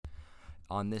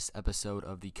On this episode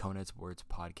of the Coned's Words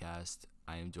podcast,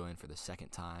 I am joined for the second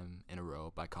time in a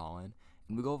row by Colin,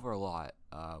 and we go over a lot.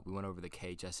 We went over the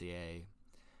KHSAA,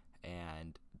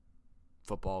 and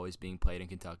football is being played in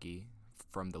Kentucky.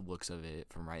 From the looks of it,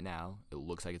 from right now, it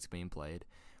looks like it's being played.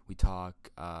 We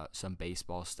talk some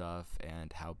baseball stuff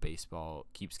and how baseball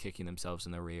keeps kicking themselves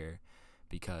in the rear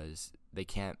because they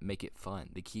can't make it fun.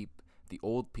 The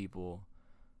old people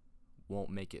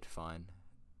won't make it fun.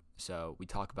 So we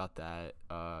talk about that.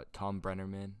 Tom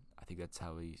Brennerman, I think that's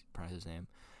how he pronounced his name,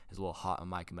 is a little hot on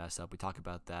mic mess up. We talk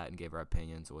about that and gave our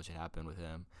opinions of what should happen with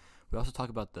him. We also talk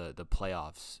about the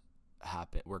playoffs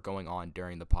were going on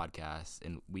during the podcast,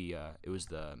 and it was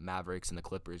the Mavericks and the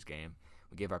Clippers game.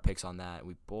 We gave our picks on that.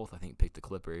 We both, I think, picked the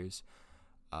Clippers.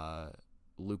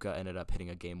 Luka ended up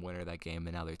hitting a game winner that game,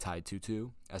 and now they're tied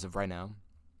 2-2 as of right now.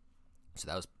 So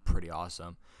that was pretty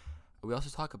awesome. We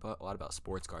also talk a lot about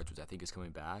sports cards, which I think is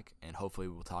coming back, and hopefully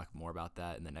we'll talk more about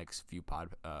that in the next few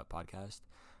podcasts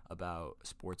about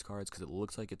sports cards because it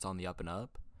looks like it's on the up and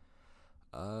up.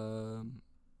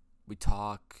 We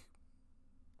talk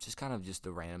just kind of just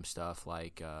the random stuff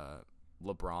like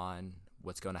LeBron,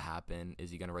 what's going to happen,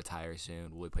 is he going to retire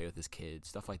soon, will he play with his kids,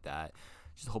 stuff like that.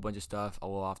 Just a whole bunch of stuff, a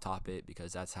little off topic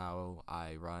because that's how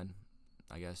I run,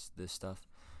 I guess, this stuff.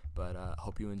 But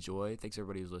hope you enjoy. Thanks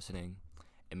everybody who's listening.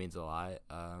 It means a lot.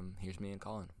 Here's me and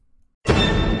Colin.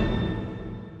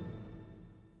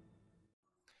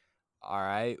 All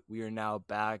right, we are now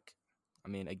back.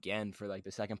 Again, for like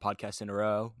the second podcast in a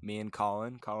row. Me and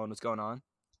Colin. Colin, what's going on?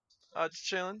 Just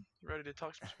chilling, ready to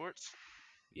talk some sports.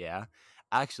 Yeah.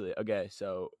 Actually, okay,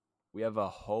 so we have a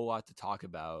whole lot to talk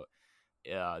about.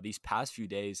 These past few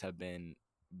days have been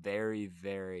very,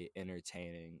 very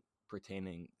entertaining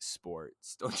pertaining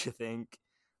sports, don't you think?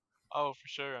 Oh, for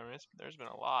sure. I mean, there's been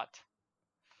a lot.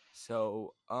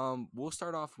 So, we'll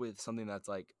start off with something that's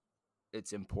like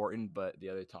it's important, but the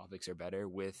other topics are better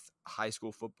with high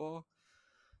school football.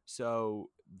 So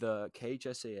the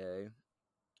KHSAA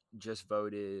just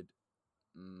voted.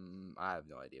 I have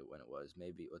no idea when it was.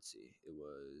 Maybe let's see. It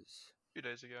was A few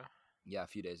days ago. a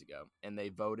few days ago, and they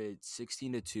voted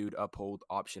 16-2 to uphold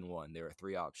option one. There are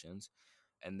three options,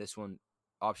 and this one,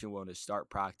 option one, is start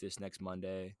practice next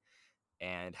Monday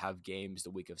and have games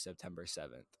the week of September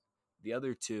 7th. The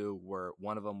other two were,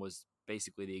 one of them was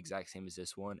basically the exact same as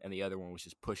this one, and the other one was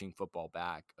just pushing football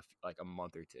back like a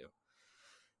month or two.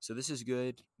 So this is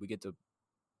good. We get to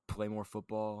play more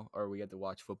football, or we get to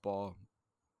watch football.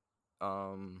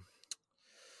 I'm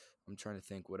trying to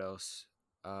think what else.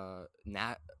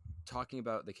 Talking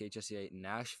about the KHSCA,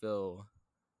 Nashville.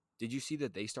 Did you see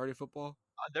that they started football?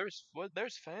 There's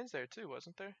fans there too,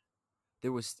 wasn't there?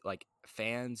 There was like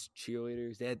fans,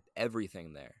 cheerleaders. They had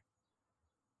everything there,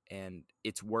 and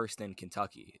it's worse than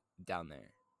Kentucky down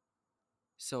there.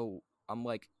 So I'm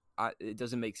like, it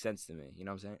doesn't make sense to me. You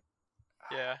know what I'm saying?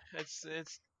 Yeah,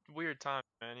 it's weird time,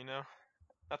 man.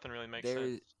 Nothing really makes sense.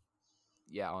 There,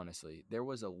 yeah, honestly, there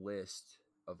was a list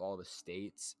of all the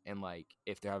states and like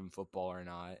if they're having football or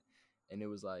not, and it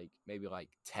was like maybe like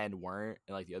 10 weren't,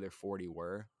 and like the other 40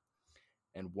 were,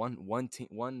 and one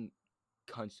team,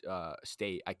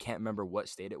 state, I can't remember what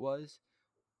state it was,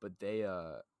 but they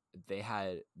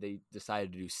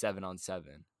decided to do 7-on-7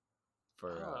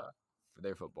 Huh. for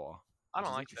their football, I which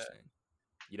don't is like that. interesting.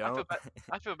 You I feel know? bad.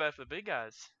 I feel bad for the big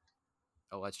guys.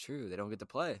 Oh, that's true. They don't get to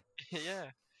play.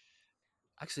 Yeah.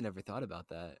 I actually never thought about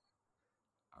that.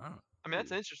 I don't. I mean,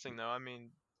 that's Ooh. interesting though. I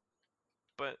mean,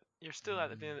 but you're still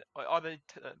at the Mm. end. Are they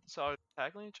are they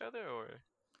tackling each other or?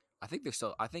 I think they're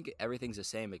still. I think everything's the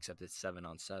same except it's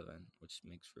 7-on-7, which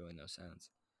makes really no sense.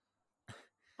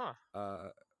 Huh. Uh,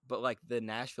 but like the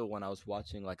Nashville one, I was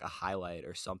watching like a highlight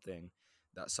or something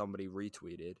that somebody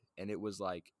retweeted, and it was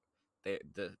like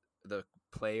the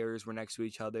players were next to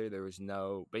each other. There was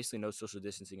basically no social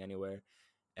distancing anywhere,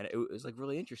 and it was like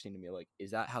really interesting to me. Like,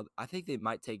 is that how? I think they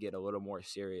might take it a little more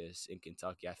serious in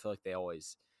Kentucky. I feel like they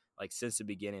always, like since the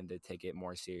beginning, they take it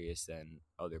more serious than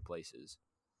other places.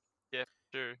 Yeah,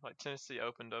 sure. Like Tennessee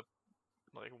opened up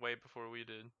like way before we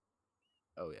did.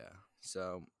 Oh yeah.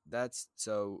 So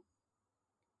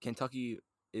Kentucky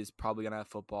is probably gonna have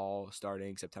football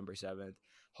starting September 7th.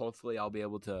 Hopefully, I'll be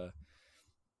able to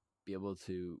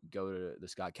go to the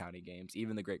Scott County games,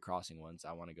 even the Great Crossing ones.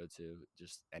 I want to go to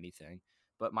just anything.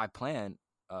 But my plan,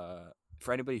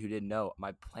 for anybody who didn't know,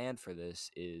 my plan for this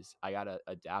is I got an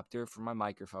adapter for my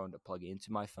microphone to plug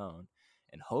into my phone,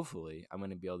 and hopefully, I'm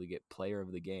going to be able to get player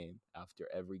of the game after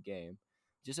every game.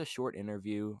 Just a short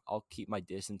interview. I'll keep my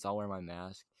distance. I'll wear my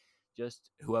mask. Just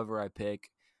whoever I pick.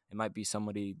 It might be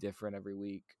somebody different every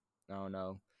week. I don't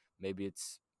know. Maybe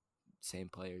it's same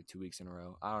player 2 weeks in a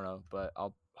row. I don't know, but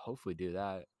I'll hopefully do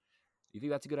that. You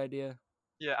think that's a good idea?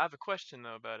 Yeah, I have a question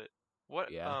though about it.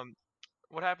 What Yeah. um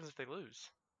what happens if they lose?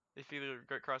 If either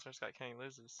Great Crossing or Scott County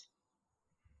loses?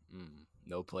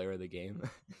 No player of the game.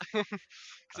 'Cause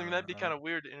I mean that'd be uh, kind of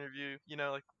weird to interview.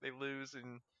 Like they lose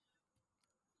and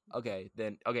okay,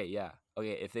 yeah.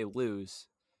 Okay, if they lose,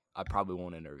 I probably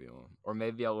won't interview them. Or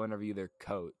maybe I'll interview their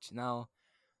coach. No,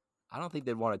 I don't think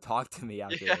they'd want to talk to me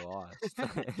after yeah, they lost.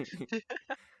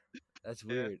 That's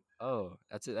yeah. weird. Oh,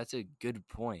 that's a good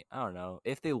point. I don't know.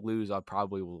 If they lose,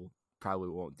 probably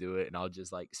won't do it, and I'll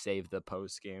just like save the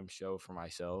post game show for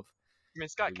myself. I mean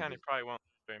Scott Maybe County just probably won't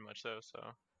very much though. So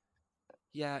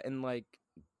yeah, and like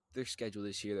their schedule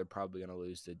this year, they're probably gonna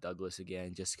lose to Douglas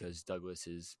again, just because Douglas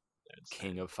is yeah, it's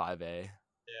king of 5A.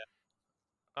 yeah.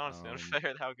 Honestly, Um, unfair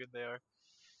at how good they are.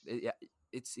 yeah,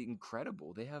 it's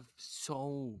incredible. They have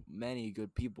so many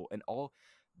good people, and all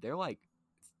they're like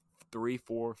 3,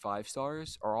 4, 5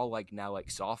 stars are all like now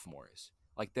like sophomores.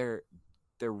 Like they're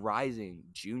rising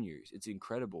juniors. It's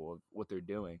incredible what they're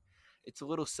doing. It's a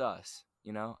little sus,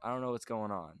 you know. I don't know what's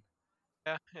going on.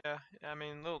 Yeah, yeah. I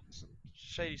mean, little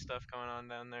shady stuff going on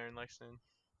down there in Lexington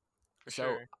for So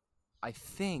sure. I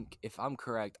think if I'm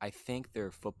correct, I think their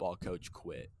football coach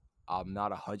quit. I'm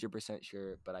not 100%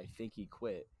 sure, but I think he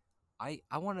quit. I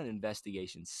want an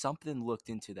investigation. Something looked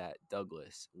into that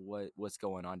Douglas. What's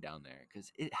going on down there?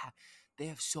 Because they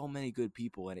have so many good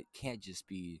people, and it can't just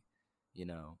be,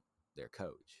 their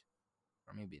coach,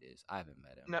 or maybe it is. I haven't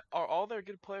met him. Now, are all their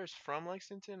good players from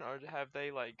Lexington, or have they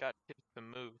like got kids to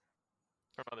move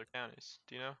from other counties?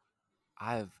 Do you know?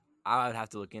 I've I would have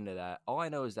to look into that. All I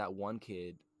know is that one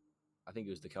kid, I think it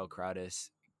was Dekel Crowdis,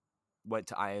 went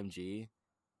to IMG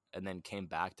and then came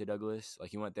back to Douglas.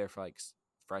 Like he went there for like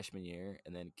freshman year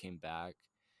and then came back,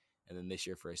 and then this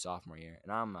year for his sophomore year.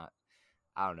 And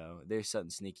I don't know. There's something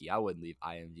sneaky. I wouldn't leave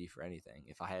IMG for anything.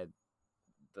 If I had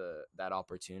that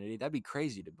opportunity, that'd be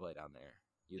crazy to play down there.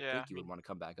 You'd Yeah, think I you mean, would want to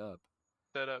come back up.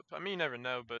 set up. I mean, you never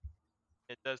know, but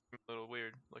it does seem a little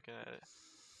weird looking at it.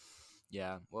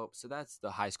 Yeah. Well, so that's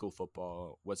the high school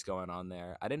football. What's going on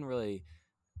there? I didn't really,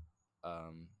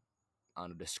 um, I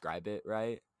don't know, describe it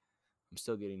right. I'm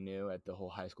still getting new at the whole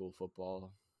high school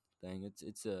football thing.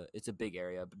 It's a big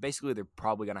area, but basically they're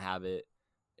probably gonna have it.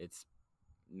 It's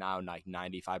now like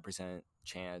 95%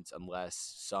 chance unless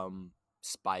some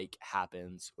spike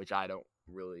happens, which I don't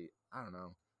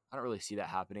know. I don't really see that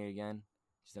happening again.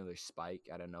 Just another spike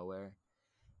out of nowhere.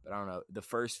 But I don't know. The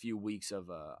first few weeks of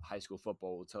high school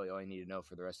football will tell you all you need to know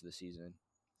for the rest of the season.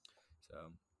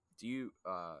 So, do you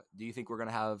think we're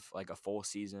gonna have like a full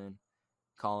season,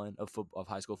 Colin, of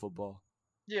high school football?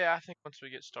 Yeah, I think once we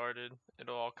get started,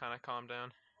 it'll all kind of calm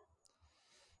down.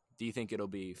 Do you think it'll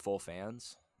be full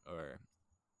fans or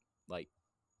like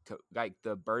like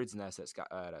the Bird's Nest at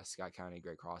Scott County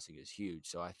Great Crossing is huge,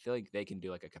 so I feel like they can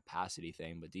do like a capacity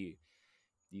thing. But do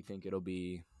you think it'll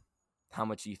be how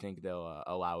much do you think they'll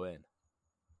allow in?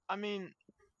 I mean,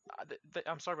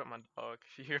 I'm sorry about my dog.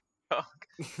 If you hear my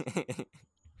dog,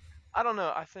 I don't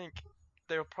know. I think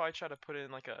they'll probably try to put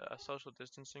in like a social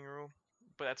distancing rule,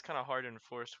 but that's kind of hard to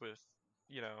enforce with,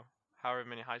 you know, however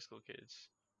many high school kids.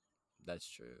 That's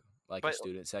true. Like a But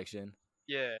student section.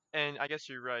 yeah, and I guess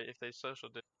you're right. If they social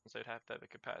distance, they'd have to have a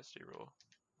capacity rule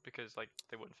because like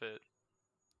they wouldn't fit.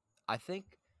 I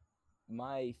think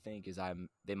my think is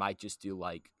they might just do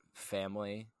like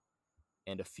family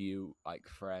and a few like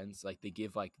friends. Like they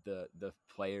give like the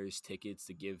players tickets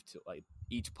to give to like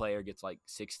each player gets like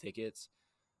 6 tickets,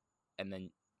 and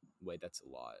then wait, that's a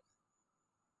lot.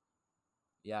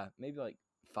 Yeah, maybe like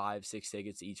 5, 6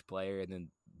 tickets to each player, and then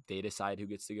they decide who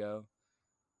gets to go.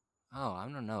 Oh, I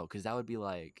don't know, because that would be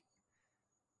like,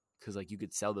 because like you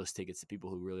could sell those tickets to people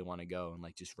who really want to go and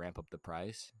like just ramp up the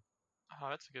price. Oh,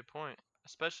 that's a good point,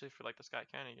 especially for like the Scott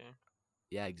County game.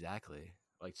 Yeah, exactly.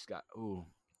 Like Scott. Ooh,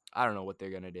 I don't know what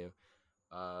they're gonna do.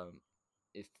 Um,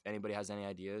 if anybody has any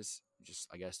ideas, just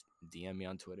I guess DM me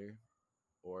on Twitter,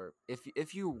 or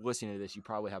if you're listening to this, you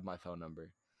probably have my phone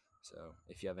number. So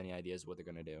if you have any ideas what they're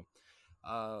gonna do,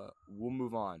 we'll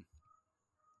move on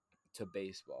to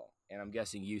baseball. And I'm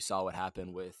guessing you saw what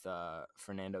happened with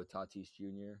Fernando Tatis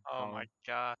Jr. Oh my Colin.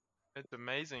 God, it's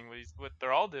amazing what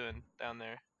they're all doing down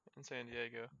there in San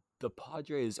Diego. The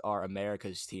Padres are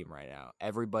America's team right now.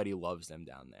 Everybody loves them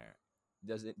down there.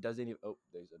 Doesn't even oh,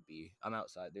 there's a bee. I'm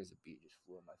outside. There's a bee just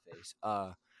flew in my face.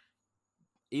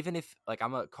 Even if like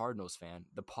I'm a Cardinals fan,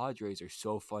 the Padres are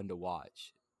so fun to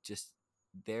watch. Just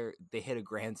they hit a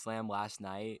grand slam last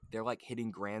night. They're like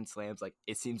hitting grand slams like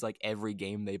it seems like every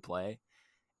game they play,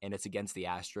 and it's against the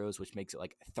Astros, which makes it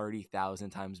like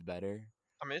 30,000 times better.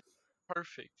 I mean, it's a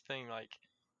perfect thing. Like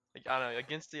I don't know,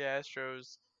 against the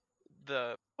Astros,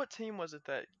 the what team was it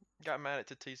that got mad at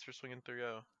Tatis for swinging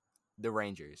 3-0? The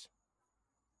Rangers.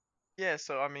 Yeah,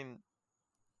 so I mean,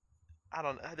 I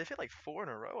don't know. They've hit like four in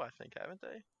a row, I think, haven't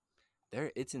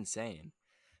they? It's insane.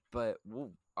 But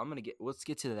let's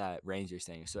get to that Rangers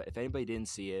thing. So if anybody didn't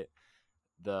see it,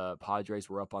 the Padres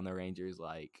were up on the Rangers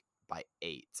like by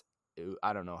 8.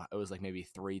 I don't know. It was like maybe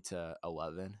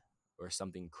 3-11 or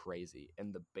something crazy.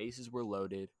 And the bases were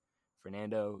loaded.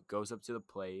 Fernando goes up to the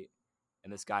plate,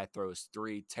 and this guy throws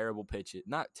 3 terrible pitches.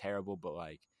 Not terrible, but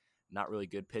like not really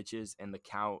good pitches. And the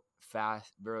count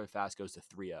very fast goes to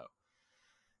 3-0.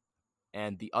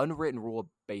 And the unwritten rule of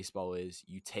baseball is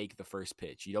you take the first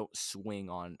pitch. You don't swing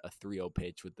on a 3-0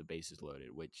 pitch with the bases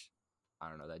loaded, which I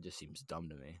don't know. That just seems dumb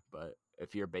to me. But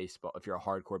if you're a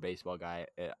hardcore baseball guy,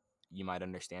 you might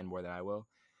understand more than I will.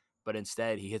 But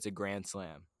instead, he hits a grand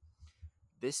slam.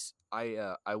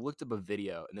 I looked up a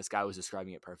video, and this guy was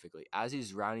describing it perfectly. As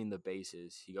he's rounding the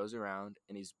bases, he goes around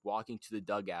and he's walking to the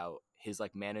dugout. His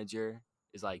like manager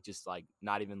is like just like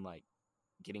not even like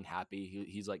getting happy.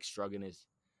 He's like shrugging his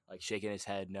like shaking his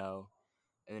head no,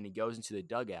 and then he goes into the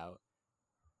dugout.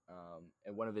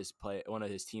 And one of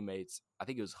his teammates, I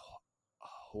think it was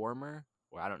Hormer,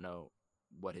 or I don't know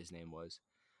what his name was.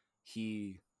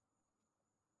 He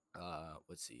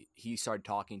let's see, he started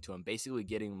talking to him, basically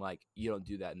getting like, you don't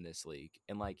do that in this league.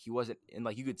 And like he wasn't, and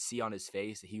like you could see on his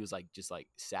face that he was like just like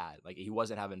sad, like he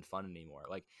wasn't having fun anymore.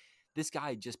 Like this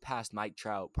guy just passed Mike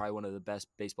Trout, probably one of the best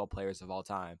baseball players of all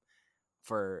time,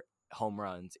 for home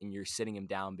runs, and you're sitting him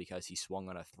down because he swung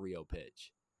on a 3-0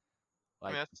 pitch. I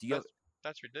mean, Like, do you have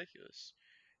that's ridiculous.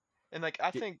 And like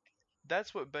I did, think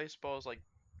that's what baseball's like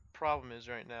problem is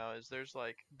right now is there's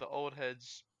like the old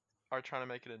heads are trying to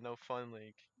make it a no fun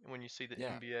league when you see the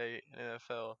yeah, NBA and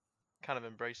NFL kind of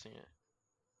embracing it.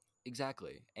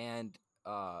 exactly. And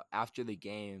after the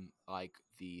game, like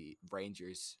the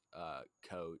Rangers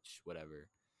coach, whatever,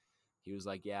 he was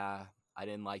like, "Yeah, I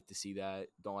didn't like to see that.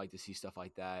 Don't like to see stuff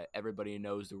like that. Everybody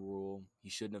knows the rule. He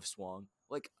shouldn't have swung.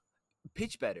 Like,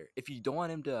 pitch better. If you don't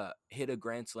want him to hit a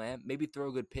grand slam, maybe throw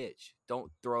a good pitch.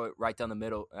 Don't throw it right down the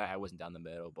middle. I wasn't down the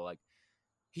middle, but like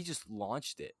he just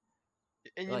launched it.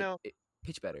 And Like,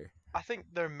 pitch better. I think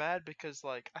they're mad because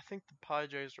like I think the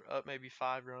Padres were up maybe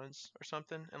 5 runs or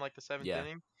something in like the seventh Yeah,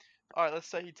 inning. All right, let's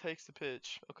say he takes the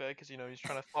pitch, okay, because he's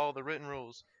trying to follow the written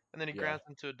rules, and then he yeah, grounds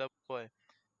into a double play,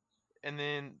 and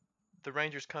then the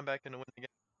Rangers come back and win the game.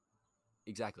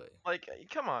 exactly, Like,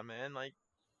 come on, man, like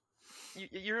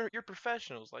you're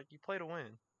professionals, like you play to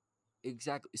win.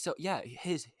 exactly. So yeah,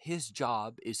 his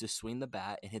job is to swing the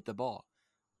bat and hit the ball.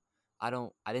 I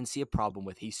didn't see a problem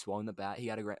with he swung the bat. He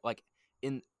got a great like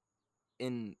in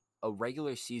in a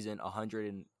regular season,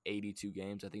 182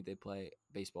 games. I think they play.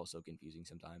 Baseball's so confusing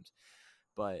sometimes,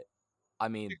 but I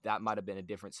mean that might have been a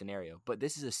different scenario. But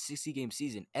this is a 60-game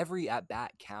season. Every at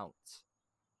bat counts.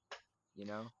 You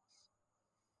know?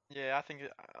 Yeah,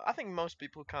 I think most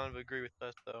people kind of agree with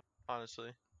us though, honestly.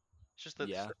 It's just that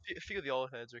Yeah. a few of the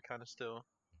old heads are kind of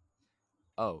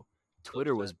Oh, still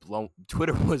Twitter upset. was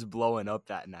Twitter was blowing up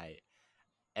that night.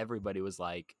 Everybody was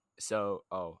like, "So,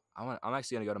 I'm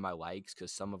actually gonna go to my likes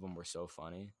because some of them were so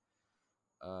funny."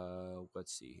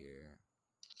 Let's see here.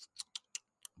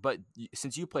 But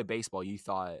since you play baseball, you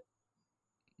thought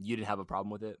you didn't have a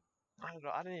problem with it? I don't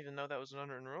know. I didn't even know that was an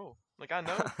unwritten rule. Like I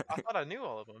thought I knew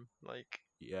all of them. Like,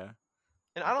 Yeah.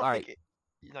 and I don't All think right.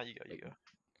 it. No, you go, you Like, go.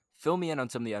 fill me in on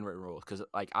some of the unwritten rules because,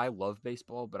 like, I love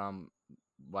baseball, but I'm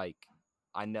like,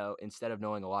 I know instead of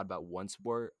knowing a lot about one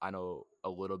sport, I know a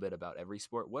little bit about every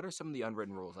sport. What are some of the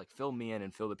unwritten rules? Like, fill me in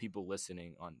and fill the people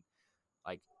listening on,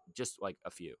 like, just like a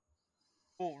few.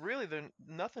 Well, really, they're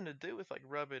nothing to do with like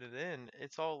rubbing it in.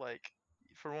 It's all like,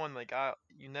 for one, like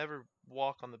you never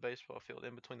walk on the baseball field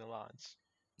in between the lines.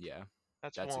 Yeah,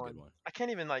 That's that's a good one. one. I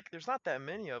can't even like. There's not that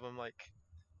many of them. Like,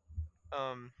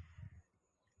 um,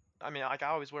 I mean, like I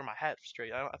always wear my hat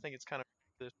straight. I think it's kind of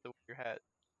this to wear your hat.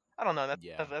 I don't know.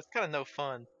 Yeah, That's kind of no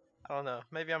fun. I don't know.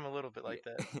 Maybe I'm a little bit yeah. like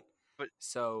that. But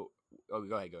So, go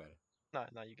ahead, go ahead. no,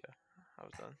 no, you go.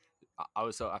 I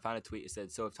was done. I found a tweet. It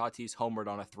said, "So if Tatis homered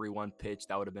on a 3-1 pitch,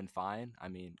 that would have been fine." I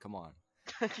mean, come on.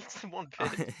 It's one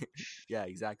pitch. Yeah,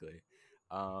 exactly.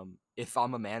 If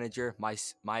I'm a manager,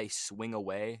 my swing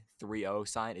away 3-0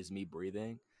 sign is me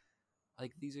breathing.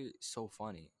 Like these are so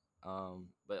funny.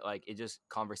 But like it just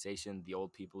conversation. The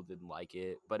old people didn't like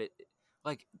it, but it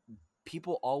like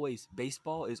people always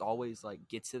baseball is always like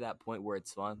gets to that point where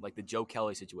it's fun, like the Joe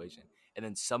Kelly situation, and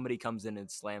then somebody comes in and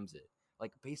slams it.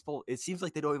 Like baseball, it seems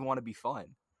like they don't even want to be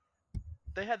fun.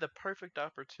 They had the perfect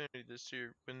opportunity this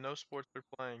year when no sports were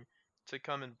playing to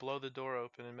come and blow the door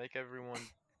open and make everyone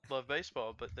love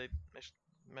baseball, but they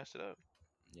messed it up.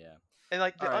 Yeah. And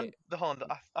like All right. the hold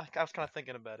on, I was kind of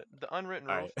thinking about it. The unwritten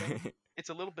All rule thing, right. it's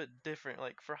a little bit different.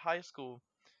 Like for high school,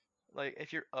 like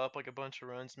if you're up like a bunch of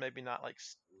runs, maybe not like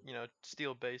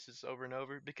steal bases over and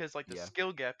over because like the Yeah.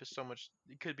 skill gap is so much.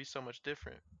 It could be so much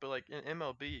different. But like in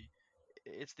MLB,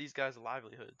 it's these guys'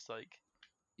 livelihoods. Like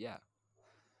Yeah.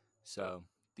 so,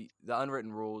 So the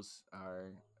unwritten rules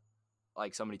are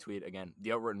like somebody tweeted again.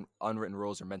 The unwritten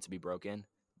rules are meant to be broken.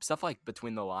 Stuff like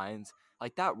between the lines,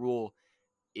 like that rule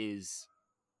is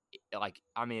like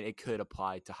I mean it could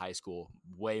apply to high school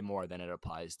way more than it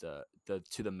applies to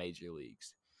the major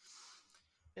leagues.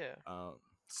 yeah. Um,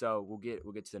 so we'll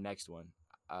get to the next one.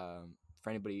 For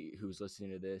anybody who's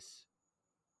listening to this,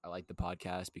 I like the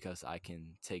podcast because I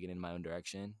can take it in my own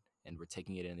direction, and we're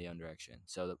taking it in the own direction.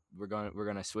 So we're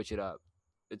gonna switch it up.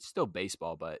 It's still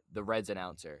baseball, but the Reds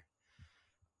announcer.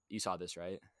 You saw this,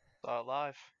 right? Saw it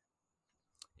live.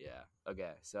 Yeah.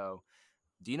 Okay. So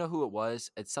do you know who it was?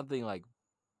 It's something like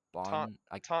Tom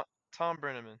Like Tom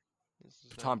Brenneman is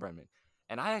his Tom name. Brennan.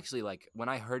 And I actually like when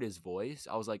I heard his voice,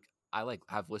 I was like, I like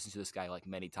have listened to this guy like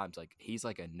many times. Like he's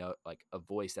like a note, like a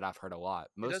voice that I've heard a lot,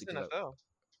 He does mostly because NFL.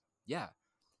 yeah.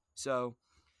 So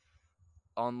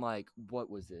on like what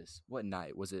was this? What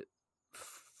night was it?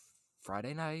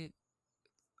 Friday night,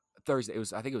 Thursday. It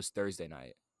was. I think it was Thursday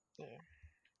night. Yeah.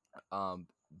 Um,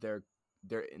 they're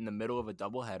they're in the middle of a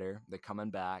doubleheader. They're coming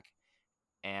back,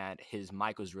 and his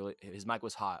mic was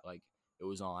hot, like it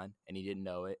was on, and he didn't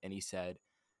know it, and he said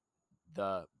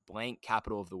the blank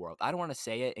capital of the world. I don't want to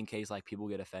say it in case like people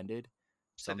get offended,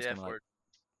 so Said I'm the just F gonna like word.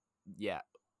 yeah,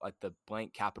 like the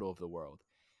blank capital of the world,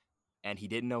 and he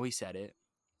didn't know he said it.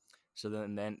 So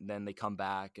then they come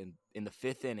back, and in the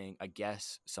fifth inning, I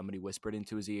guess somebody whispered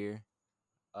into his ear,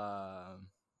 um,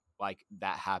 like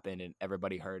that happened, and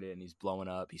everybody heard it, and he's blowing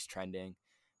up, he's trending.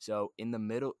 So in the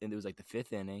middle, and it was like the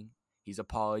fifth inning, he's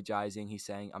apologizing, he's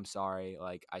saying, "I'm sorry,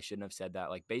 like I shouldn't have said that,"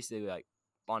 like basically like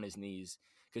on his knees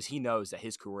because he knows that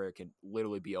his career can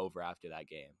literally be over after that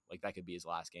game. Like that could be his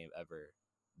last game ever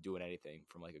doing anything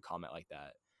from like a comment like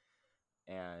that.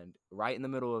 And right in the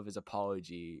middle of his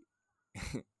apology,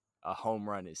 a home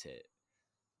run is hit.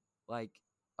 Like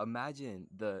imagine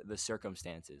the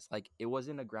circumstances. Like it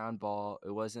wasn't a ground ball,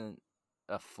 it wasn't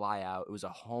a fly out, it was a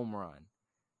home run.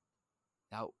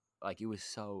 That like it was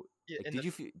so Yeah, like did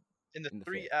you feel in the in the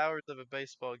 3 hours of a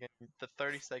baseball game, the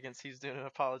 30 seconds he's doing an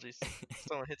apology, fifth?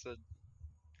 someone hits a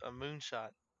moonshot.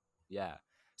 Yeah.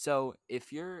 So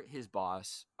if you're his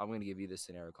boss, I'm gonna give you this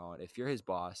scenario, Colin. If you're his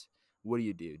boss, what do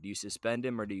you do? Do you suspend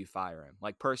him or do you fire him?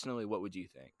 Like personally, what would you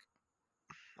think?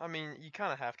 I mean, you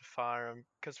kind of have to fire him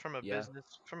because Yeah.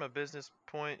 from a business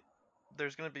point,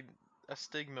 there's gonna be a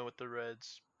stigma with the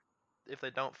Reds if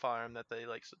they don't fire him that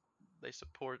they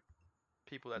support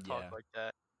people that talk Yeah. like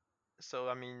that. So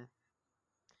I mean,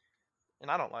 and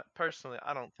I don't like personally,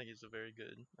 I don't think he's a very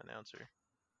good announcer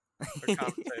or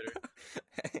commentator.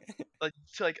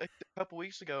 Like a couple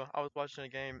weeks ago, I was watching a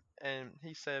game and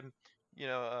he said, you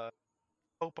know,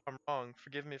 hope I'm wrong.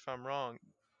 Forgive me if I'm wrong.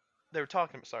 They were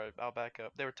talking. Sorry, I'll back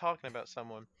up. They were talking about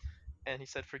someone, and he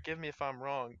said, "Forgive me if I'm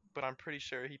wrong, but I'm pretty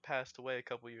sure he passed away a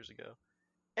couple years ago."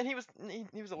 And he was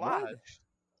What? alive.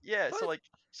 Yeah. So What?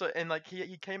 like and like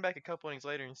he came back a couple innings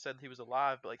later and said he was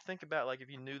alive. But like think about like if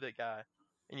you knew that guy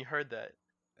and you heard that.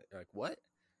 Like what?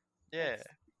 Yeah. That's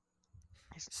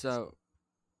He's so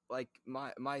like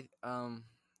my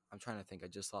I'm trying to think. I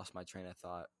just lost my train of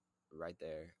thought right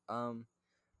there.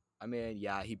 I mean,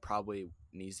 yeah, he probably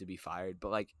needs to be fired,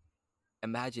 but like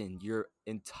imagine your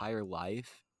entire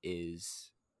life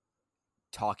is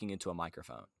talking into a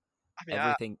microphone. I mean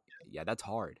Everything, yeah, that's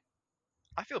hard.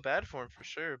 I feel bad for him for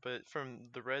sure, but from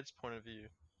the Reds' point of view,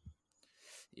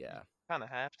 you Yeah. kind of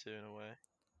have to in a way.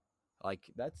 Like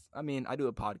that's I mean, I do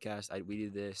a podcast. We do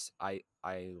this. I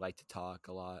like to talk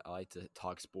a lot. I like to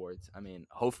talk sports. I mean,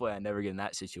 hopefully I never get in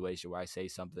that situation where I say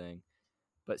something,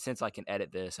 but since I can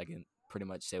edit this, I can pretty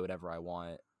much say whatever I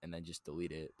want and then just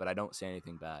delete it, but I don't say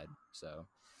anything bad. So,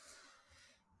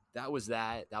 that was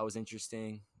that. That was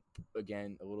interesting.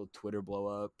 Again, a little Twitter blow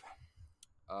up.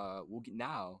 We'll get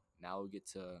now we'll get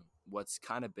to what's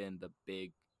kind of been the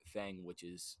big thing, which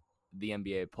is the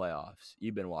NBA playoffs.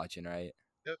 You've been watching, right?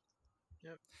 Yep.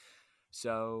 Yep.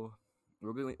 So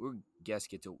we're guess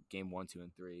get to game 1, 2,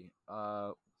 and 3.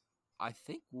 I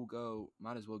think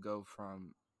might as well go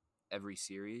from every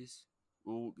series.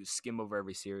 We'll skim over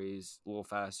every series a little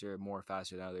faster, more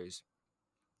faster than others.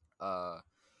 Uh,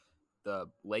 the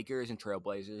Lakers and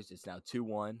Trailblazers. It's now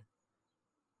 2-1.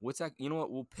 What's that? You know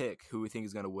what? We'll pick who we think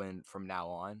is gonna win from now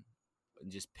on,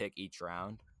 and just pick each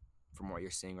round from what you're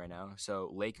seeing right now.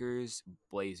 So Lakers,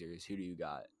 Blazers. Who do you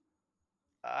got?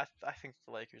 I think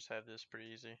the Lakers have this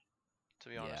pretty easy, to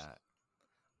be honest. Yeah,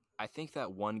 I think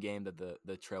that one game that the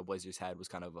Trailblazers had was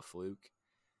kind of a fluke,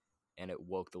 and it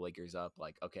woke the Lakers up.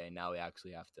 Like, okay, now we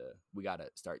got to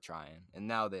start trying. And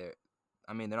now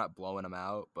I mean, they're not blowing them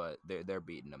out, but they're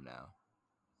beating them now.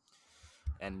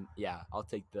 And yeah, I'll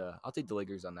take the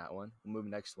Lakers on that one. We'll move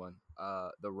next one.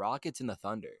 The Rockets and the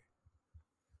Thunder.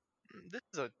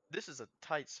 This is a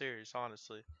tight series,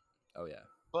 honestly. Oh yeah.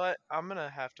 But I'm gonna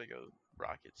have to go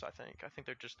Rockets. I think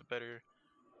they're just the better.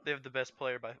 They have the best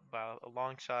player by a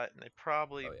long shot, and they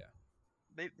probably Oh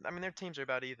yeah. I mean their teams are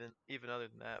about even other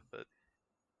than that, but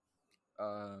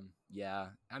Yeah.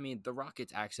 I mean, the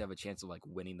Rockets actually have a chance of like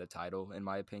winning the title, in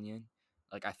my opinion.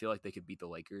 Like, I feel like they could beat the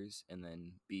Lakers and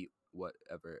then beat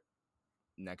whatever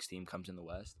next team comes in the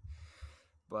West.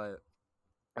 But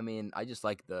I mean, I just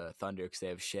like the Thunder because they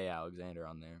have Shea Alexander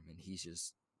on there, and he's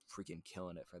just freaking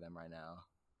killing it for them right now.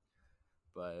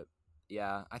 But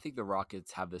yeah, I think the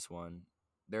Rockets have this one.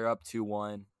 They're up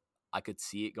 2-1. I could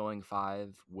see it going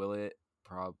 5. Will it?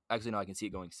 Actually, no, I can see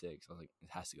it going 6. I was like, it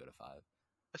has to go to 5. I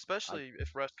especially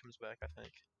if Russ comes back, I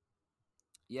think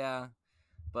Yeah,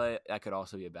 but that could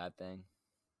also be a bad thing,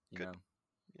 you could know.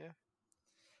 yeah.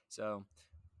 So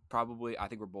probably, I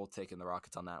think we're both taking the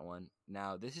Rockets on that one.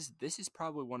 Now, this is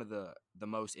probably one of the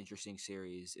most interesting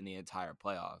series in the entire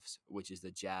playoffs, which is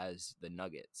the Jazz, the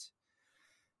Nuggets.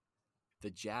 The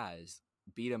Jazz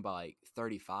beat them by like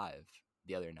 35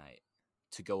 the other night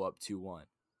to go up 2-1.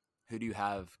 Who do you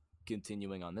have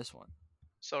continuing on this one?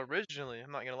 So originally,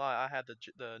 I'm not gonna lie, I had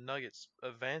the Nuggets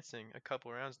advancing a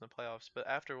couple rounds in the playoffs, but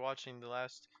after watching the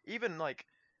last, even like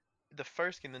the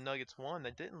first game the Nuggets won,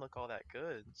 they didn't look all that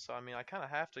good. So I mean, I kind of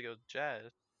have to go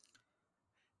Jazz.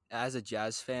 As a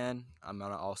Jazz fan, I'm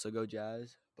gonna also go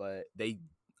Jazz, but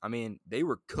I mean, they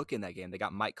were cooking that game. They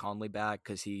got Mike Conley back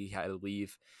because he had to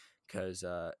leave because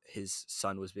his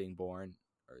son was being born,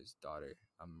 or his daughter.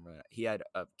 He had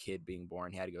a kid being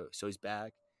born. He had to go, so he's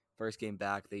back. First game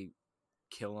back, they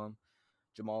kill him.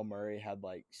 Jamal Murray had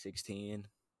like 16.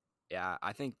 Yeah,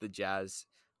 I think the Jazz,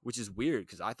 which is weird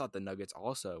because I thought the Nuggets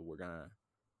also were gonna.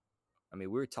 I mean,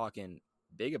 we were talking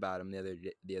big about them the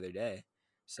other day.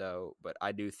 So, but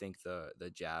I do think the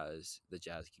Jazz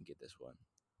can get this one.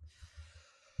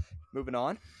 Moving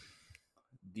on,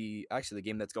 the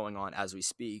game that's going on as we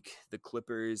speak, the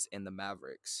Clippers and the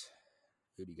Mavericks.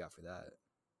 Who do you got for that?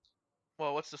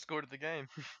 Well, what's the score to the game?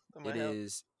 That might It help.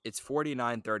 is it's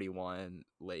 49-31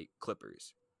 late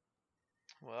Clippers.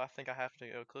 Well, I think I have to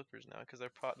go Clippers now because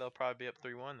they'll probably be up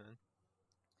 3-1 then.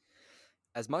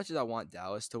 As much as I want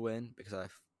Dallas to win because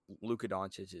Luka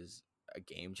Doncic is a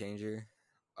game changer,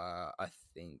 I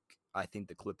think I think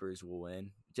the Clippers will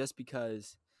win just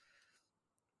because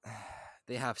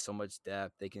they have so much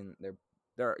depth.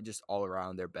 They're just all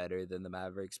around. They're better than the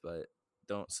Mavericks, but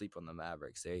don't sleep on the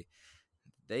Mavericks.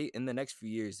 They in the next few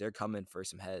years they're coming for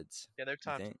some heads. Yeah, their You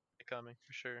time's think? coming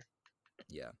for sure.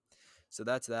 Yeah. So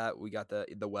that's that. We got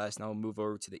the West. Now we'll move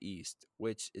over to the East,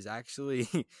 which is actually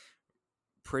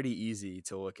pretty easy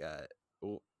to look at.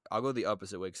 Well, I'll go the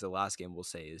opposite way because the last game we'll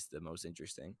say is the most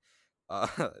interesting.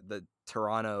 The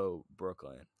Toronto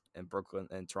Brooklyn and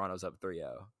Toronto's up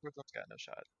 3-0. Brooklyn's got no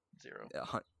shot. Zero.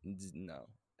 No,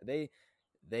 they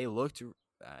they looked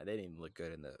they didn't even look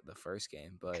good in the first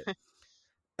game, but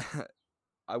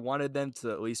I wanted them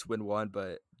to at least win one.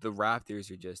 But the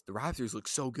Raptors look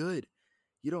so good.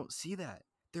 You don't see that.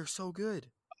 They're so good.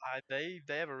 They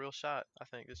have a real shot, I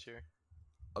think, this year.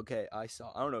 Okay, I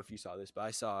don't know if you saw this, but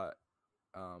I saw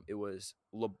it was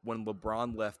when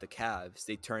LeBron left the Cavs,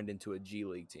 they turned into a G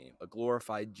League team, a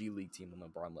glorified G League team when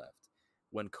LeBron left.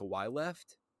 When Kawhi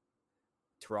left,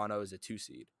 Toronto is a 2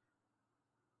 seed.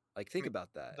 Like, I think mean,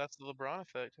 about that. that's the LeBron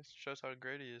effect. That shows how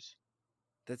great he is.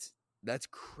 That's that's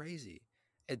crazy.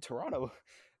 And Toronto,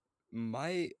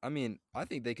 I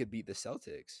think they could beat the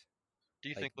Celtics.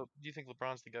 Like, Do you think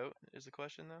LeBron's the goat? Is the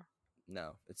question though.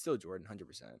 no, it's still Jordan, 100%,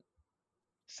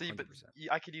 See, but 100%.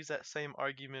 I could use that same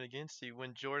argument against you.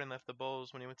 When Jordan left the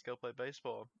Bulls when he went to go play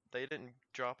baseball, they didn't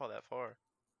drop all that far.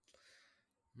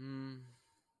 Hmm.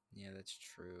 Yeah, that's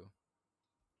true.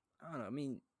 I don't know. I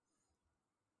mean,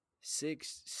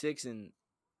 six and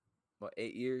what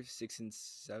 8 years, 6 and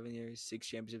 7 years, 6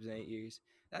 championships in 8 years.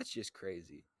 That's just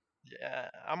crazy. Yeah,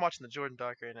 I'm watching the Jordan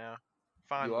doc right now. You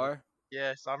Finally. are?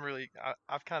 Yes,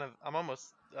 I've kind of, I'm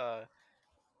almost, like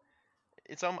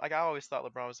I always thought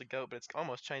LeBron was the GOAT, but it's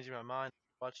almost changing my mind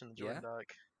watching the Yeah. Jordan doc.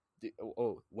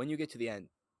 When you get to the end,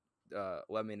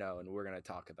 let me know, and we'll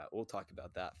talk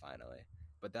about that finally.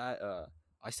 But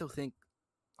I still think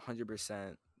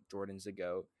 100% Jordan's the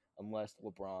GOAT, unless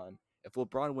if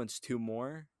LeBron wins 2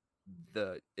 more,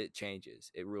 it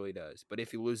changes. It really does. But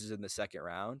if he loses in the second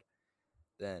round,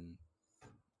 then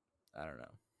I don't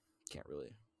know. Can't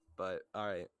really. But all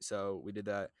right, so we did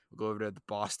that. We'll go over to the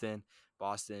Boston.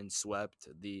 Boston swept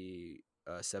the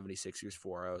 76ers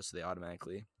 4-0, so they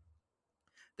automatically.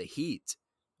 The Heat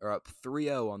are up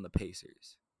 3-0 on the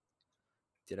Pacers.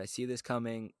 Did I see this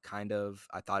coming? Kind of.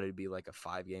 I thought it'd be like a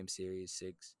 5-game series,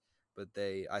 6, but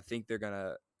I think they're going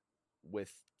to,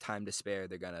 with time to spare,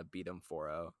 they're going to beat them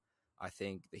 4-0. I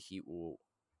think the Heat will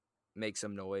make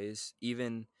some noise.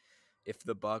 Even if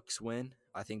the Bucks win,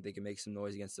 I think they can make some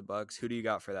noise against the Bucks. Who do you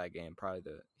got for that game? Probably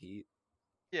the Heat.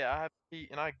 Yeah, I have Heat,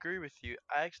 and I agree with you.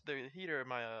 I actually the Heat are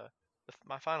my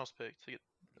my finals pick to get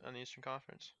on the Eastern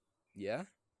Conference. Yeah?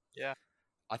 Yeah.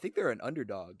 I think they're an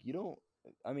underdog. You don't,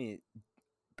 I mean,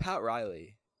 Pat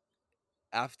Riley,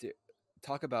 after,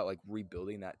 talk about like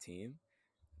rebuilding that team.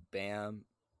 Bam,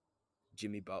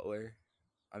 Jimmy Butler.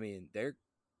 I mean, they're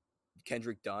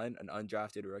Kendrick Dunn, an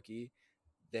undrafted rookie.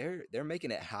 They're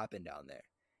making it happen down there.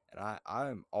 And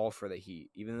I'm all for the Heat,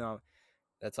 even though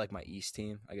that's like my East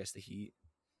team. I guess the Heat.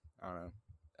 I don't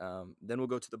know. Then we'll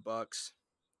go to the Bucks.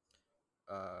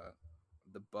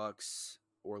 The Bucks,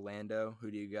 Orlando.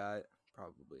 Who do you got?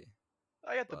 Probably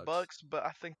I got the Bucks. Bucks, but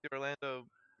I think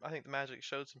I think the Magic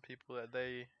showed some people that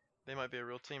they might be a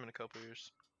real team in a couple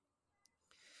years.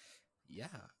 Yeah,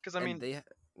 Because I and mean, they wait.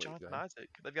 Go Jonathan ahead. Isaac,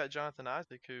 they've got Jonathan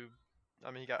Isaac, who,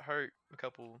 I mean, he got hurt a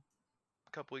couple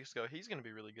weeks ago. He's gonna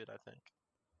be really good, I think.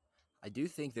 I do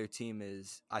think their team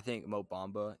is. I think Mo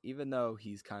Bamba, even though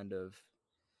he's kind of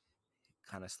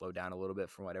slowed down a little bit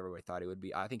from what everybody thought he would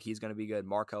be. I think he's going to be good.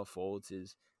 Markel Fultz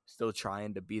is still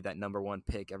trying to be that number one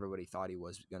pick everybody thought he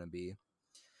was going to be.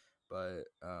 But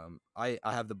I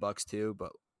have the Bucks too.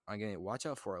 But I'm going to watch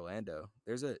out for Orlando.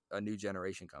 There's a new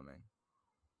generation coming.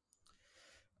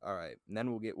 All right, and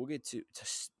then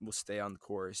we'll stay on the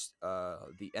course.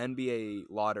 The NBA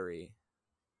lottery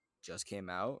just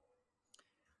came out,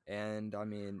 and I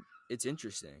mean it's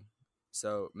interesting.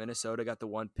 So Minnesota got the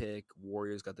 1 pick,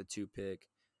 Warriors got the 2 pick,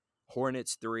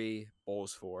 Hornets 3,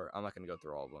 Bulls 4. I'm not gonna go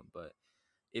through all of them, but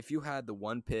if you had the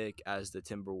 1 pick as the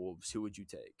Timberwolves, who would you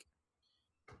take?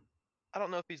 I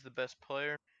don't know if he's the best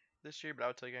player this year, but I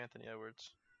would take Anthony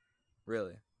Edwards.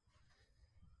 Really?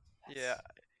 Yeah,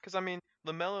 because I mean,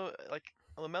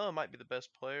 Lamelo might be the best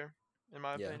player in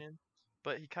my Yeah, opinion,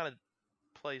 but he kind of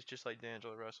plays just like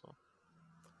D'Angelo Russell.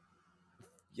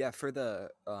 yeah. For the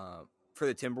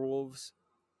Timberwolves.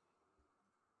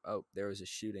 Oh, there was a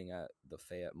shooting at the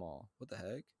Fayette Mall. What the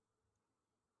heck?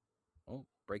 Oh,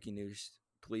 breaking news.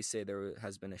 Police say there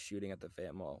has been a shooting at the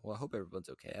Fayette Mall. Well, I hope everyone's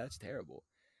okay. That's terrible.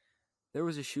 There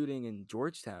was a shooting in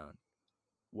Georgetown.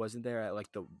 Wasn't there at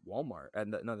like the Walmart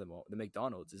and the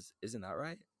McDonald's? Isn't that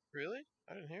right? Really?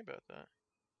 I didn't hear about that.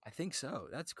 I think so.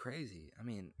 That's crazy. I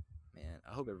mean, man,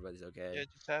 I hope everybody's okay. Yeah, it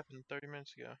just happened 30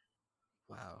 minutes ago.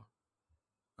 Wow.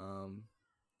 Um,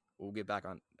 we'll get back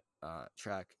on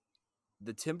track.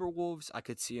 The Timberwolves, I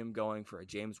could see him going for a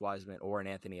James Wiseman or an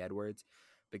Anthony Edwards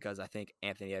because I think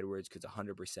Anthony Edwards could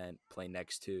 100% play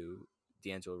next to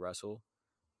D'Angelo Russell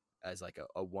as like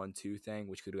a 1-2 thing,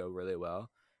 which could go really well.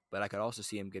 But I could also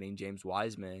see him getting James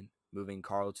Wiseman, moving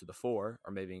Carl to the 4,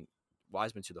 or maybe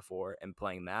Wiseman to the 4 and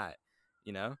playing that,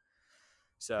 you know? Ki-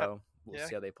 So we'll Yeah,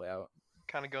 see how they play out.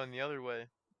 kind of going the other way,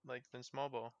 like than small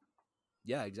ball.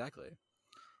 Yeah, exactly.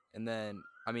 And then,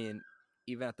 I mean,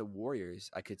 even at the Warriors,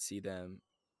 I could see the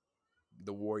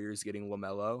Warriors getting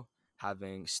LaMelo,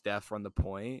 having Steph run the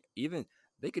point. Even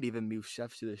they could even move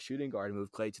Steph to the shooting guard and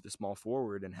move Clay to the small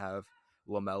forward and have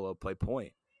LaMelo play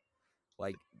point.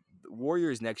 Like the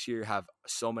Warriors next year have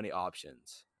so many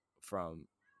options from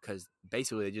because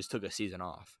basically they just took a season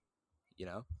off. You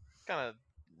know? Kind of,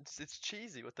 it's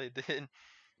cheesy what they did.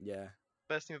 Yeah.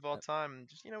 Best team of all time.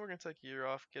 Just we're gonna take a year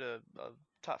off, get a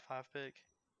top 5 pick.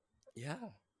 Yeah.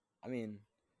 I mean,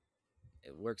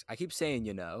 it works. I keep saying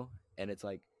and it's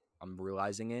like I'm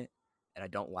realizing it and I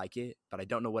don't like it, but I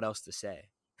don't know what else to say.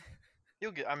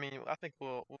 You'll get. I mean, I think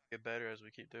we'll get better as we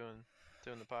keep doing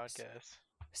the podcast.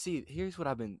 See, here's what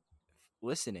I've been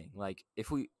listening. Like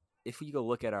if we go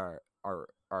look at our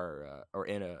or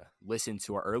in a listen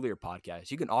to our earlier podcast,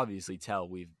 you can obviously tell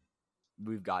we've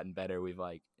gotten better. We've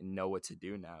like know what to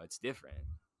do now. It's different.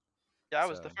 Yeah, I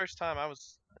was the So first time I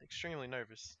was extremely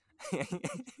nervous.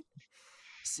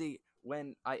 see,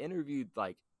 when I interviewed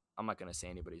I'm not gonna say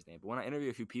anybody's name, but when I interview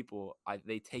a few people,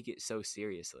 they take it so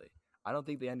seriously. I don't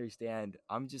think they understand.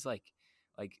 I'm just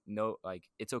no,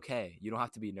 it's okay. You don't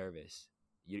have to be nervous.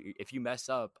 If you mess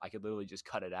up, I could literally just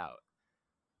cut it out.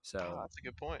 Oh, So that's a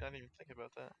good point. I didn't even think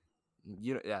about that.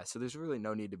 yeah. So there's really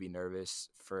no need to be nervous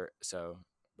for. So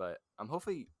But I'm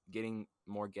hopefully getting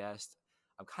more guests.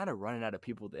 I'm kind of running out of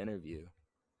people to interview.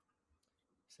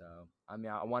 So I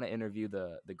mean, I want to interview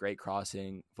the Great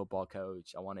Crossing football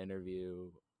coach. I want to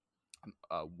interview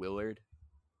Willard,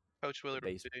 Coach the Willard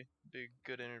base. would be a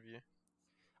good interview.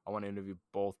 I want to interview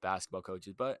both basketball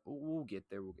coaches, but we'll get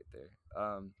there. We'll get there.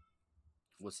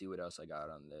 We'll see what else I got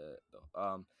on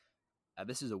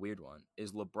this is a weird one.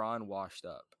 Is LeBron washed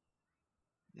up?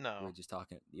 We No, were just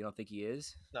talking. You don't think he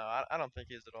is? no, I don't think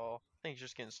he is at all. I think he's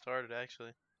just getting started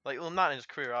actually. Like, well, not in his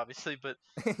career obviously, but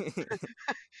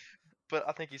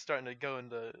I think he's starting to go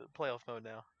into playoff mode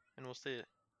now, and we'll see it.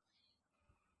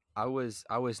 I was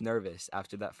nervous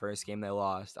after that first game they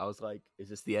lost. I was like, is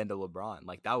this the end of LeBron?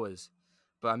 Like that was,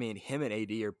 but I mean, him and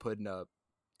AD are putting up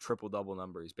triple double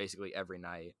numbers basically every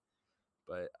night.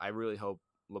 But I really hope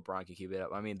LeBron can keep it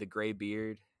up. I mean, the gray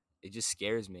beard, it just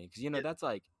scares me because Yeah, that's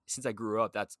like since I grew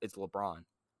up, it's LeBron,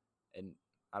 and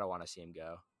I don't want to see him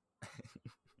go.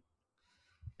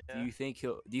 yeah. Do you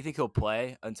think he'll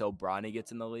play until Bronny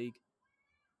gets in the league?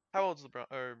 How old's LeBron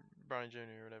or Bronny Jr.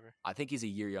 or whatever? I think he's a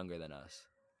year younger than us.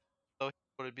 So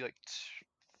would it be like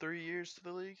 3 years to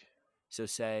the league? So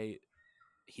say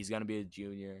he's gonna be a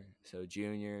junior. So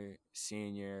junior,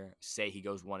 senior. Say he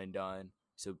goes one and done.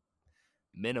 So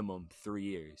minimum 3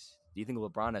 years. Do you think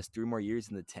LeBron has 3 more years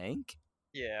in the tank?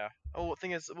 Yeah. Oh, the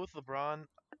thing is with LeBron,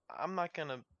 I'm not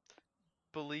gonna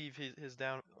believe his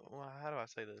down. Well, how do I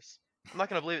say this? I'm not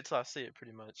gonna believe it till I see it.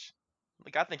 Pretty much.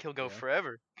 Like I think he'll go Yeah.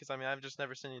 forever because I mean I've just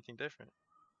never seen anything different.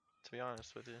 To be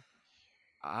honest with you.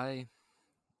 I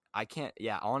I can't.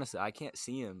 Yeah, honestly, I can't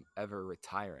see him ever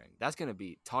retiring. That's gonna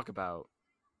be talk about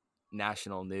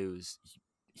national news.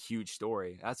 Huge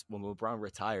story. That's when LeBron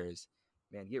retires.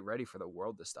 Man, get ready for the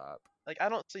world to stop. Like I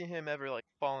don't see him ever like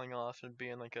falling off and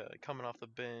being like a coming off the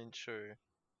bench or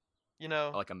you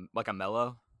know. Like a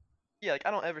Mello. Yeah, like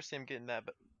I don't ever see him getting that,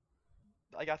 but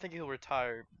like I think he'll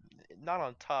retire not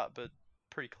on top, but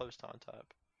pretty close to on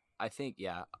top. I think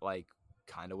yeah, like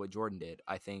kind of what Jordan did.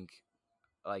 I think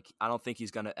I don't think he's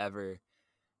gonna ever,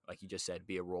 like you just said,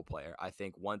 be a role player. I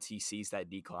think once he sees that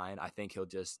decline, I think he'll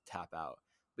just tap out.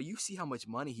 But you see how much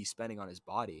money he's spending on his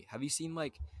body. Have you seen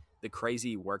like the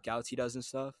crazy workouts he does and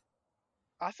stuff?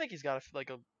 I think he's got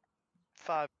like a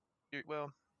 5 year,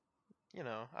 well,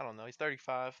 I don't know. He's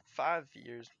 35, 5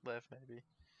 years left maybe.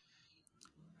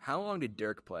 How long did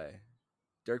Dirk play?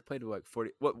 Dirk played like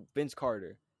 40. What Vince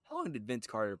Carter? How long did Vince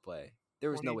Carter play? There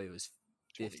was no 20, way it was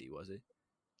 20. 50, was it?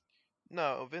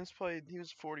 No, Vince played. He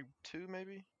was 42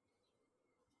 maybe.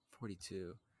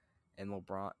 42. And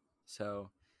LeBron. So,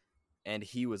 and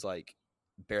he was like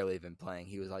barely even playing.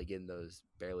 He was like getting those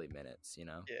barely minutes, you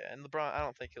know? Yeah, and LeBron, I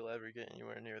don't think he'll ever get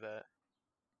anywhere near that.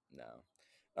 No.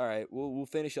 All right, we'll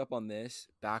finish up on this.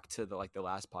 Back to the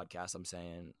last podcast. I'm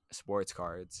saying sports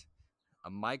cards. A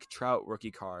Mike Trout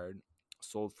rookie card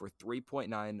sold for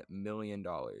 $3.9 million.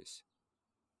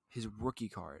 His rookie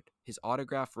card, his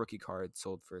autographed rookie card,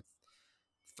 sold for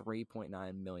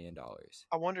 $3.9 million.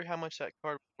 I wonder how much that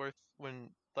card was worth when,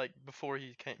 like, before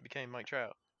he became Mike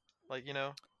Trout. Like,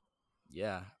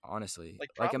 Yeah, honestly, like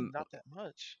probably not that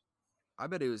much. I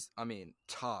bet it was. I mean,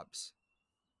 tops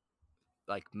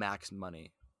like max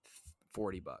money,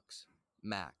 $40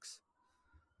 max.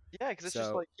 Yeah, because it's just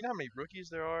So like how many rookies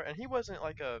there are, and he wasn't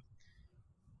like a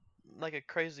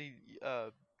crazy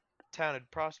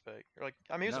talented prospect. Or like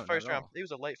I mean, he was a no, not first at round. all. He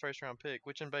was a late first round pick,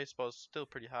 which in baseball is still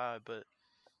pretty high. But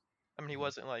I mean, he Mhm.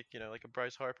 wasn't like like a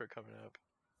Bryce Harper coming up.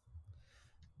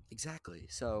 Exactly.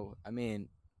 So I mean,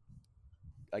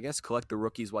 I guess collect the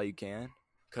rookies while you can,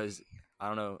 because I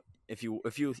don't know if you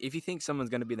think someone's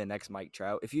gonna be the next Mike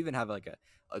Trout. If you even have like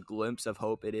a glimpse of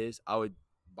hope, it is. I would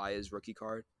buy his rookie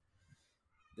card.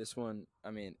 This one,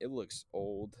 I mean, it looks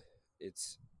old.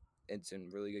 It's it's in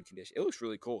really good condition. It looks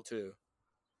really cool too.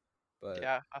 But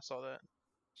Yeah, I saw that.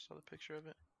 Saw the picture of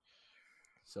it.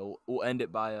 so we'll end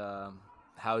it by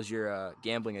how's your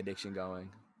gambling addiction going?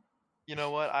 You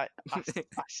know what? I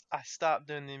stopped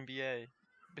doing the NBA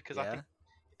because I Yeah, think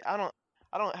I don't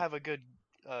I don't have a good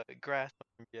grasp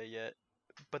on the NBA yet.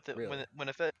 But really. when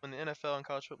the NFL and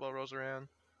college football rolls around,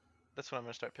 that's when I'm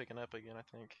gonna start picking up again. I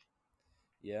think.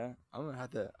 Yeah, I'm gonna have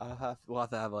to. We'll have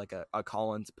to have like a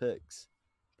Collins picks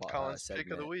Collins pick of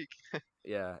the segment. week.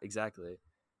 Yeah, exactly.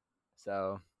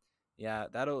 So yeah,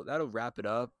 that'll wrap it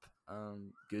up.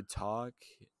 Good talk.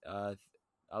 Uh,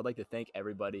 I would like to thank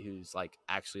everybody who's like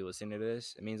actually listening to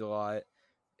this. It means a lot.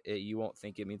 You won't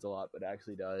think it means a lot, but it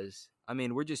actually does. I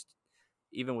mean, we're just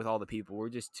even with all the people, we're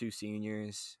just two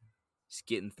seniors, just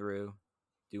getting through,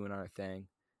 doing our thing.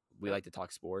 We Yep. like to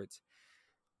talk sports.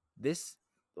 This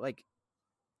like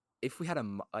if we had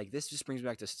like this just brings me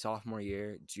back to sophomore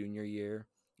year, junior year.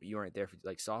 You weren't there for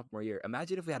like sophomore year.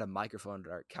 Imagine if we had a microphone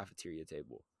at our cafeteria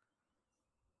table.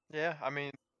 Yeah, I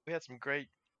mean, we had some great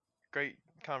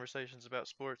conversations about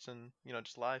sports and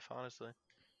just life, honestly.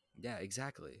 Yeah,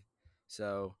 exactly.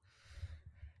 So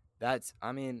that's,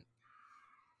 I mean,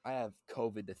 I have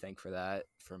COVID to thank for that,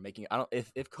 for making. I don't.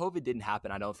 If COVID didn't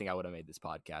happen, I don't think I would have made this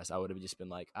podcast. I would have just been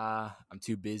like, I'm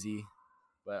too busy.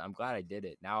 But I'm glad I did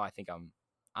it. Now I think I'm.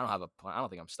 I don't have a plan. I don't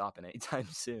think I'm stopping anytime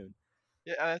soon.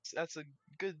 Yeah, that's a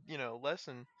good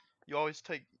lesson. You always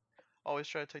try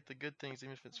to take the good things,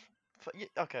 even if it's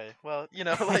okay. Well,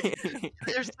 like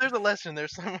there's a lesson there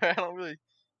somewhere. I don't know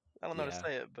how to Yeah.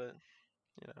 say it, but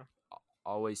you know,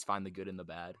 Always find the good in the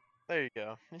bad. there you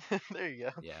go. There you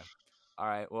go. Yeah. All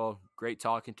right. Well, great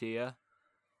talking to you.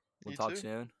 We'll You talk too.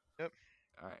 soon. Yep.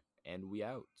 All right. And we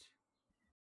out.